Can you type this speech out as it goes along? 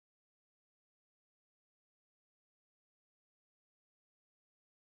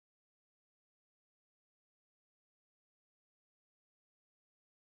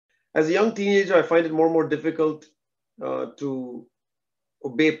As a young teenager, I find it more and more difficult to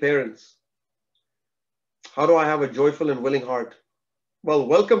obey parents. How do I have a joyful and willing heart? Well,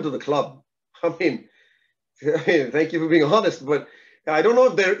 welcome to the club. I mean, thank you for being honest, but I don't know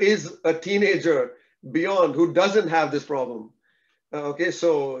if there is a teenager beyond who doesn't have this problem. Okay,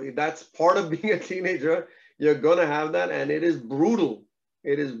 so that's part of being a teenager. You're gonna have that, and it is brutal.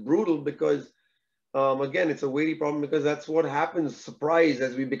 It is brutal because, again, it's a weighty problem because that's what happens. Surprise,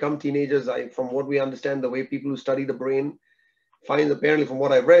 as we become teenagers. From what we understand, the way people who study the brain find, apparently, from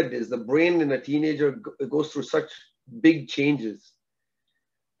what I read, is the brain in a teenager goes through such big changes,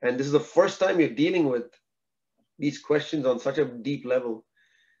 and this is the first time you're dealing with these questions on such a deep level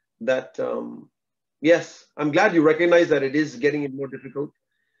that yes, I'm glad you recognize that it is getting more difficult.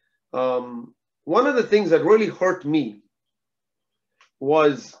 One of the things that really hurt me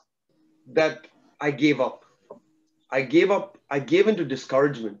was that I gave up. I gave up. I gave into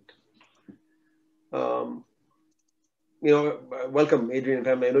discouragement. Um, Welcome, Adrian and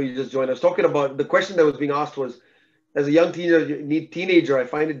family. I know you just joined. I was talking about the question that was being asked was, as a young teenager, I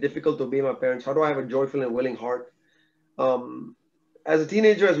find it difficult to obey my parents. How do I have a joyful and willing heart? Um, as a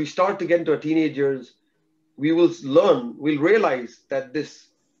teenager, as we start to get into our teenagers, we will learn, we'll realize that this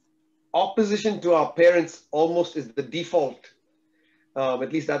opposition to our parents almost is the default.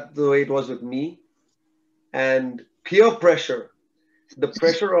 At least that's the way it was with me. And peer pressure, the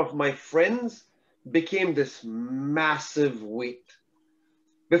pressure of my friends became this massive weight.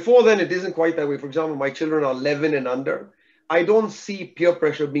 Before then, it isn't quite that way. For example, my children are 11 and under. I don't see peer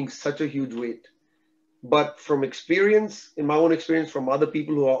pressure being such a huge weight. But from experience, in my own experience, from other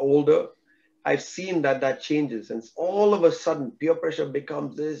people who are older, I've seen that that changes. And all of a sudden, peer pressure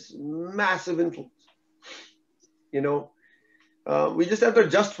becomes this massive influence. You know, we just have to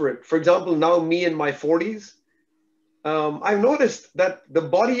adjust for it. For example, now me in my 40s, I've noticed that the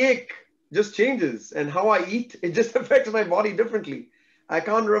body ache just changes, and how I eat, it just affects my body differently. I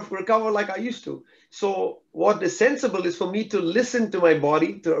can't recover like I used to. So what is sensible is for me to listen to my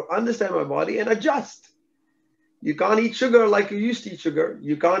body, to understand my body and adjust. You can't eat sugar like you used to eat sugar.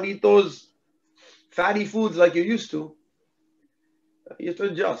 You can't eat those fatty foods like you used to. You have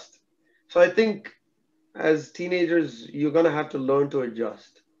to adjust. So I think as teenagers, you're going to have to learn to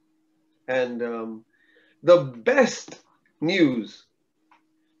adjust. And the best news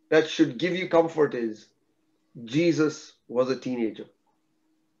that should give you comfort is Jesus was a teenager.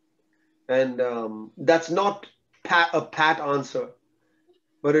 And that's not a pat answer,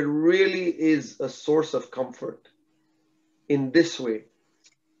 but it really is a source of comfort in this way.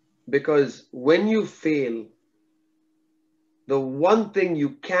 Because when you fail, the one thing you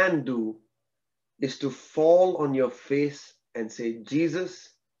can do is to fall on your face and say, Jesus,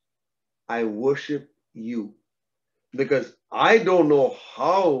 I worship you. Because I don't know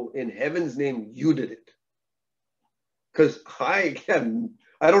how in heaven's name you did it. Because I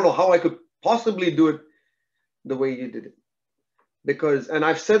don't know how I could possibly do it the way you did it. Because, and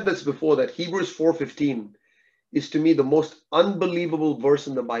I've said this before, that Hebrews 4:15 is to me the most unbelievable verse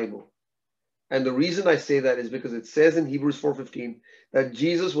in the Bible. And the reason I say that is because it says in Hebrews 4:15 that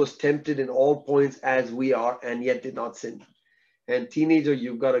Jesus was tempted in all points as we are and yet did not sin. And teenager,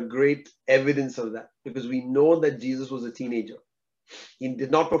 you've got a great evidence of that because we know that Jesus was a teenager. He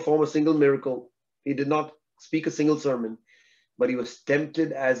did not perform a single miracle. He did not speak a single sermon, but he was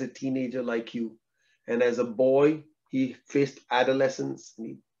tempted as a teenager like you. And as a boy, he faced adolescence, and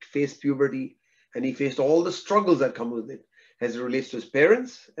he faced puberty, and he faced all the struggles that come with it as it relates to his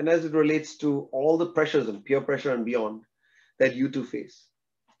parents and as it relates to all the pressures and peer pressure and beyond that you two face.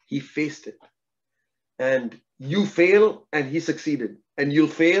 He faced it. And you fail and he succeeded. And you'll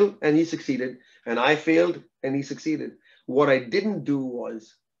fail and he succeeded. And I failed and he succeeded. What I didn't do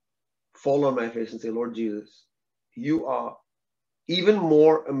was fall on my face and say, Lord Jesus, you are even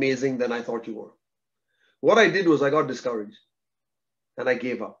more amazing than I thought you were. What I did was I got discouraged and I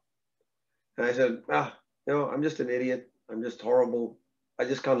gave up. And I said, I'm just an idiot. I'm just horrible. I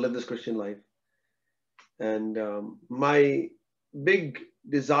just can't live this Christian life. And my big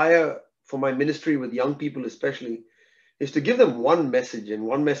desire for my ministry with young people especially is to give them one message and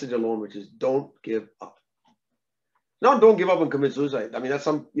one message alone, which is don't give up. Not don't give up and commit suicide. I mean, that's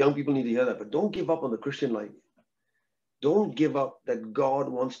some young people need to hear that, but don't give up on the Christian life. Don't give up that God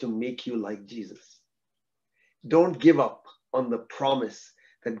wants to make you like Jesus. Don't give up on the promise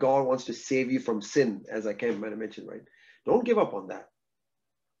that God wants to save you from sin, as I might have mentioned, right? Don't give up on that.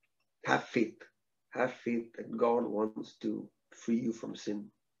 Have faith. Have faith that God wants to free you from sin.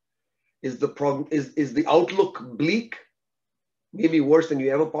 Is the outlook bleak? Maybe worse than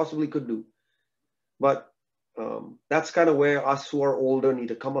you ever possibly could do. But That's kind of where us who are older need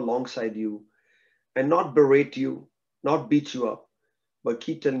to come alongside you and not berate you, not beat you up, but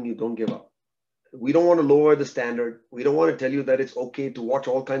keep telling you don't give up. We don't want to lower the standard. We don't want to tell you that it's okay to watch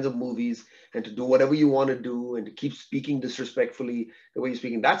all kinds of movies and to do whatever you want to do and to keep speaking disrespectfully the way you're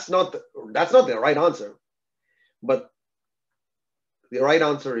speaking. That's not the right answer. But the right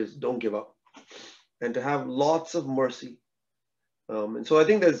answer is don't give up and to have lots of mercy. And so I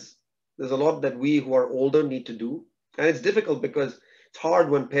think there's a lot that we who are older need to do. And it's difficult because it's hard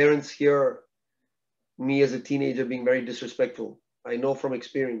when parents hear me as a teenager being very disrespectful. I know from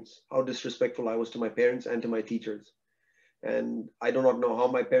experience how disrespectful I was to my parents and to my teachers. And I do not know how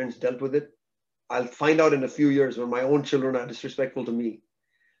my parents dealt with it. I'll find out in a few years when my own children are disrespectful to me.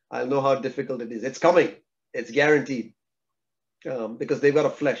 I'll know how difficult it is. It's coming. It's guaranteed. Because they've got a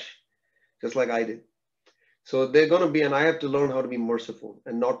flesh, just like I did. So they're going to be, and I have to learn how to be merciful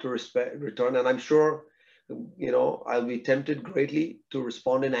and not to return. And I'm sure, I'll be tempted greatly to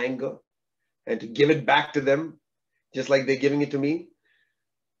respond in anger and to give it back to them, just like they're giving it to me.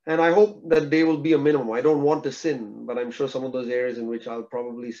 And I hope that they will be a minimum. I don't want to sin, but I'm sure some of those areas in which I'll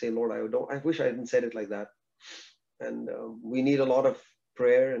probably say, Lord, I wish I hadn't said it like that. And we need a lot of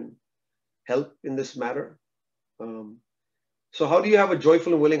prayer and help in this matter. So how do you have a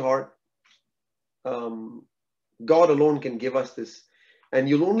joyful and willing heart? God alone can give us this. And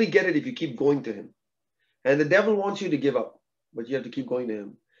you'll only get it if you keep going to him. And the devil wants you to give up, but you have to keep going to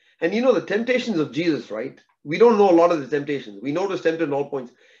him. And the temptations of Jesus, right? We don't know a lot of the temptations. We know it's tempted in all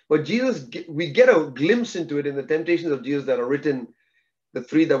points. But Jesus, we get a glimpse into it in the temptations of Jesus that are written, the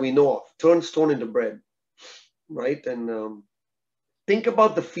 3 that we know of. Turn stone into bread, right? And think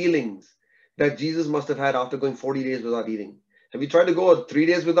about the feelings that Jesus must have had after going 40 days without eating. Have you tried to go 3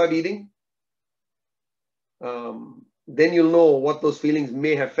 days without eating? Then you'll know what those feelings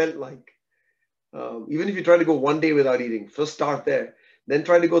may have felt like. Even if you try to go 1 day without eating, first start there. Then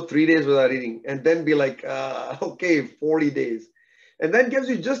try to go 3 days without eating and then be like, okay, 40 days. And that gives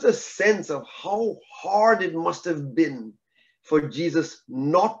you just a sense of how hard it must have been for Jesus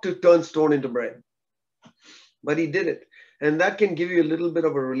not to turn stone into bread. But he did it. And that can give you a little bit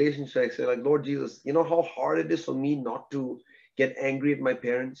of a relationship. I say, like, Lord Jesus, you know how hard it is for me not to get angry at my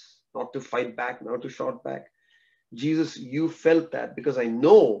parents, not to fight back, not to shout back. Jesus, you felt that because I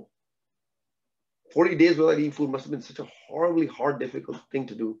know 40 days without eating food must have been such a horribly hard, difficult thing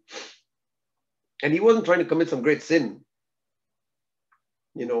to do. And he wasn't trying to commit some great sin,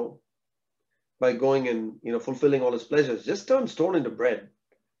 by going and, fulfilling all his pleasures. Just turn stone into bread.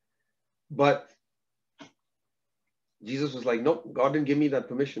 But Jesus was like, nope, God didn't give me that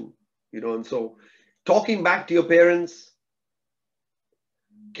permission, and so talking back to your parents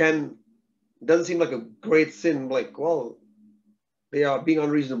doesn't seem like a great sin. Like, well, they are being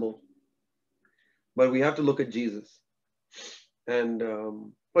unreasonable. But we have to look at Jesus. And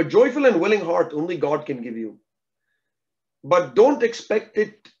a joyful and willing heart only God can give you. But don't expect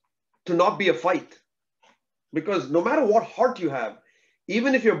it to not be a fight. Because no matter what heart you have,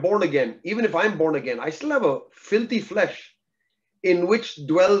 even if you're born again, even if I'm born again, I still have a filthy flesh in which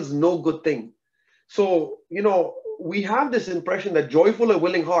dwells no good thing. So, we have this impression that joyful and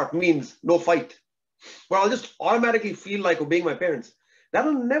willing heart means no fight. Well, I'll just automatically feel like obeying my parents.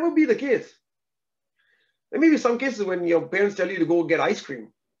 That'll never be the case. There may be some cases when your parents tell you to go get ice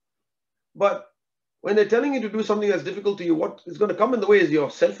cream. But when they're telling you to do something that's difficult to you, what is going to come in the way is your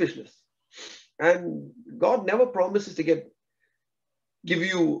selfishness. And God never promises to give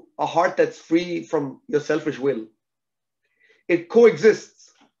you a heart that's free from your selfish will. It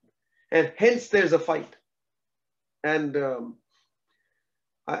coexists. And hence there's a fight. And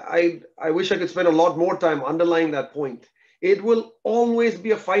I wish I could spend a lot more time underlying that point. It will always be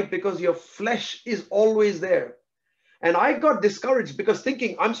a fight because your flesh is always there. And I got discouraged because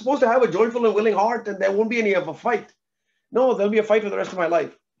thinking I'm supposed to have a joyful and willing heart and there won't be any of a fight. No, there'll be a fight for the rest of my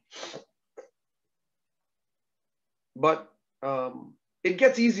life. But it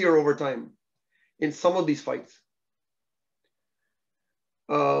gets easier over time in some of these fights.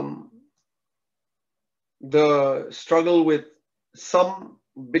 The struggle with some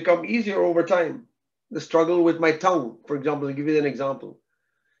become easier over time. The struggle with my tongue, for example, to give you an example.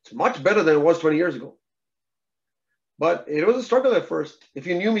 It's much better than it was 20 years ago. But it was a struggle at first. If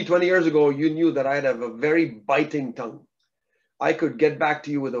you knew me 20 years ago, you knew that I'd have a very biting tongue. I could get back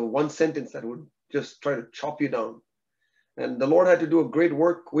to you with a one sentence that would just try to chop you down. And the Lord had to do a great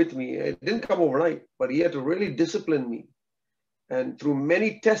work with me. It didn't come overnight, but he had to really discipline me. And through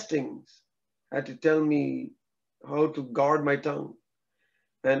many testings, had to tell me how to guard my tongue.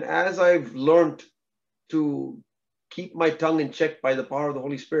 And as I've learned to keep my tongue in check by the power of the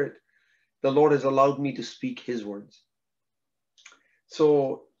Holy Spirit, the Lord has allowed me to speak his words.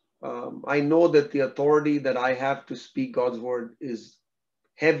 So I know that the authority that I have to speak God's word is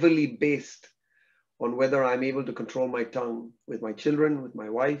heavily based on whether I'm able to control my tongue with my children, with my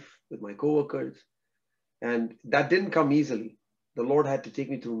wife, with my coworkers. And that didn't come easily. The Lord had to take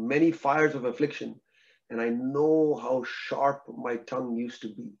me through many fires of affliction. And I know how sharp my tongue used to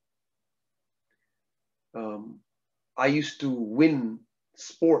be. I used to win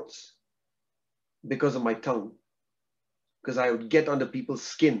sports because of my tongue, because I would get under people's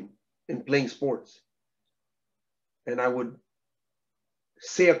skin in playing sports. And I would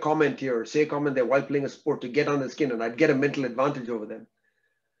say a comment here, say a comment there while playing a sport to get under the skin, and I'd get a mental advantage over them.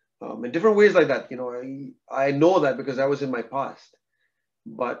 In different ways like that. I know that because I was in my past.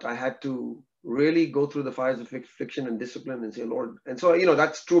 But I had to really go through the fires of affliction and discipline and say, Lord. And so,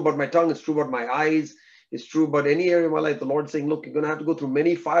 that's true about my tongue. It's true about my eyes. It's true about any area of my life. The Lord's saying, look, you're going to have to go through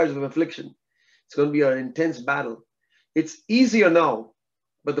many fires of affliction. It's going to be an intense battle. It's easier now,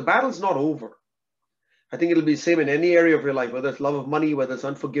 but the battle's not over. I think it'll be the same in any area of your life, whether it's love of money, whether it's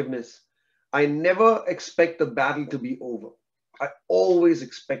unforgiveness. I never expect the battle to be over. I always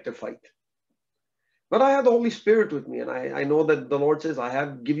expect a fight. But I have the Holy Spirit with me, and I know that the Lord says,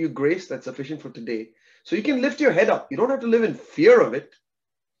 give you grace that's sufficient for today. So you can lift your head up. You don't have to live in fear of it.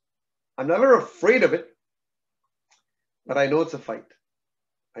 I'm never afraid of it, but I know it's a fight.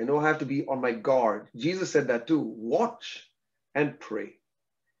 I know I have to be on my guard. Jesus said that too. Watch and pray,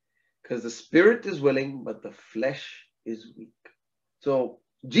 because the spirit is willing, but the flesh is weak. So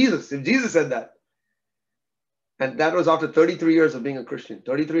if Jesus said that, and that was after 33 years of being a Christian,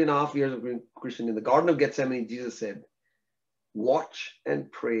 33 and a half years of being a Christian. In the Garden of Gethsemane, Jesus said, watch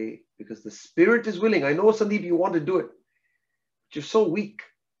and pray, because the spirit is willing. I know, Sandeep, you want to do it, but you're so weak.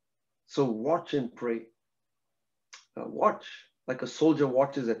 So watch and pray. Watch like a soldier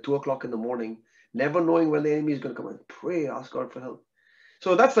watches at 2 o'clock in the morning, never knowing when the enemy is going to come, and pray, ask God for help.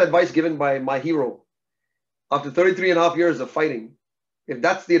 So that's the advice given by my hero. After 33 and a half years of fighting, if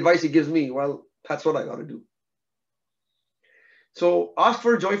that's the advice he gives me, well, that's what I got to do. So ask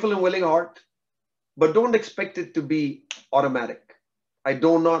for a joyful and willing heart, but don't expect it to be automatic. I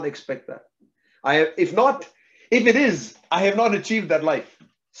do not expect that. If it is, I have not achieved that life.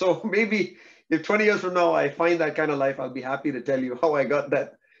 So maybe if 20 years from now I find that kind of life, I'll be happy to tell you how I got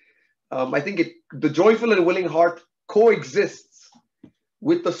that. I think the joyful and willing heart coexists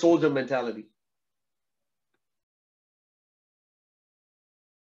with the soldier mentality.